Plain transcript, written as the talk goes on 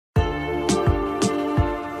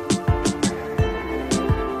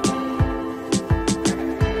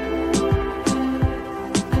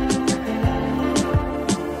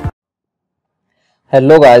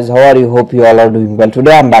Hello guys, how are you? Hope you all are doing well.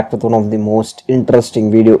 Today I'm back with one of the most interesting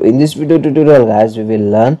video. In this video tutorial guys, we will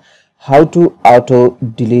learn how to auto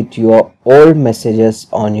delete your old messages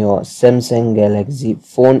on your Samsung Galaxy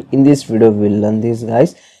phone. In this video we will learn this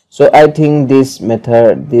guys. So I think this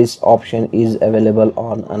option is available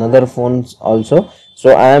on another phones also.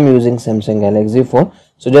 So I am using Samsung Galaxy phone.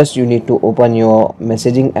 So just you need to open your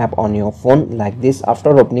messaging app on your phone like this.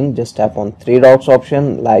 After opening, just tap on three dots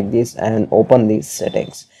option like this and open these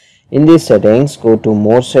settings. In these settings, go to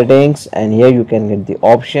more settings and here you can get the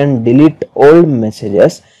option delete old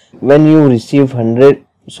messages. When you receive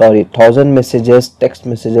 1000 messages, text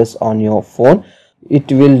messages on your phone,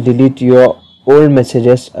 it will delete your old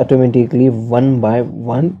messages automatically one by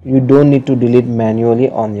one. You don't need to delete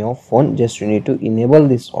manually on your phone, just you need to enable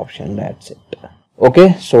this option. That's it.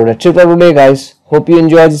 Okay, so that's it for today guys. Hope you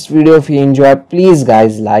enjoyed this video. If you enjoyed, please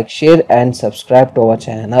guys like, share and subscribe to our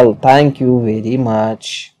channel. Thank you very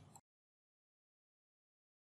much.